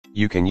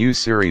You can use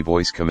Siri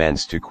Voice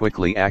Commands to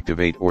quickly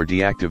activate or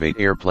deactivate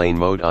airplane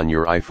mode on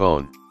your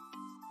iPhone.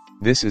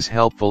 This is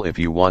helpful if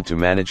you want to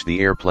manage the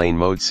airplane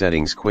mode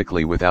settings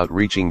quickly without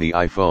reaching the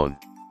iPhone.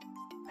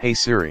 Hey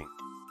Siri.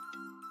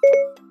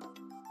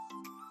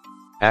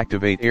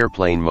 Activate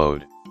airplane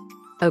mode.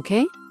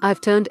 Okay, I've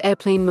turned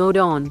airplane mode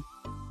on.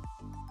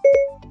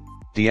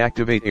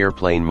 Deactivate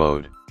airplane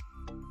mode.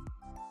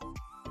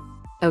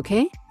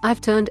 Okay,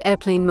 I've turned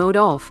airplane mode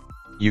off.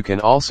 You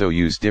can also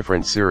use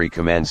different Siri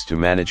commands to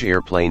manage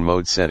airplane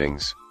mode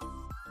settings.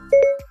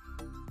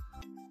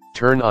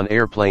 Turn on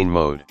airplane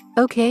mode.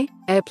 Okay,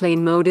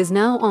 airplane mode is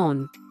now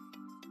on.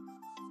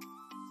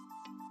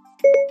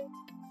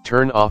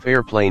 Turn off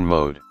airplane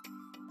mode.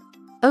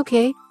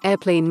 Okay,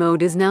 airplane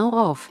mode is now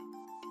off.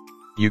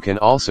 You can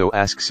also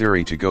ask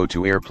Siri to go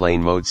to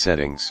airplane mode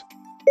settings.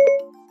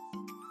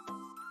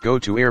 Go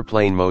to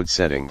airplane mode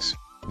settings.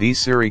 These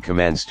Siri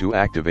commands to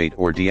activate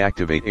or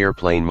deactivate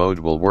airplane mode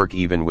will work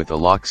even with a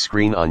lock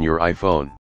screen on your iPhone.